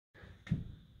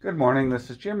Good morning,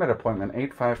 this is Jim at appointment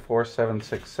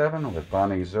 854767 with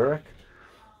Bonnie Zurek.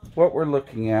 What we're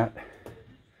looking at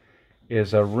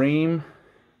is a ream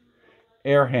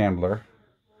air handler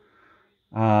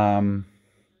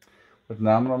with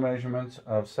nominal measurements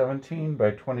of 17 by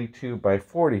 22 by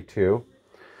 42.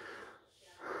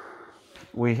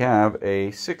 We have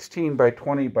a 16 by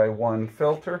 20 by 1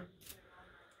 filter.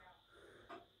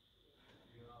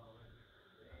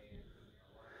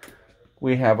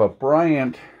 We have a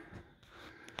Bryant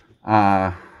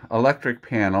electric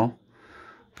panel.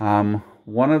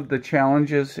 One of the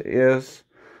challenges is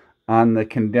on the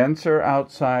condenser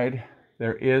outside,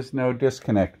 there is no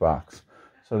disconnect box.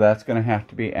 So that's going to have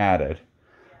to be added.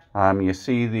 You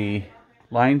see the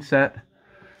line set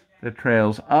that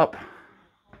trails up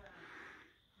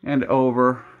and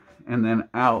over and then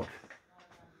out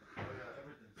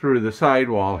through the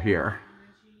sidewall here.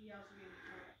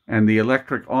 And the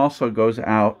electric also goes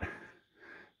out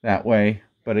that way,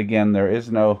 but again, there is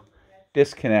no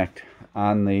disconnect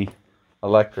on the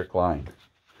electric line.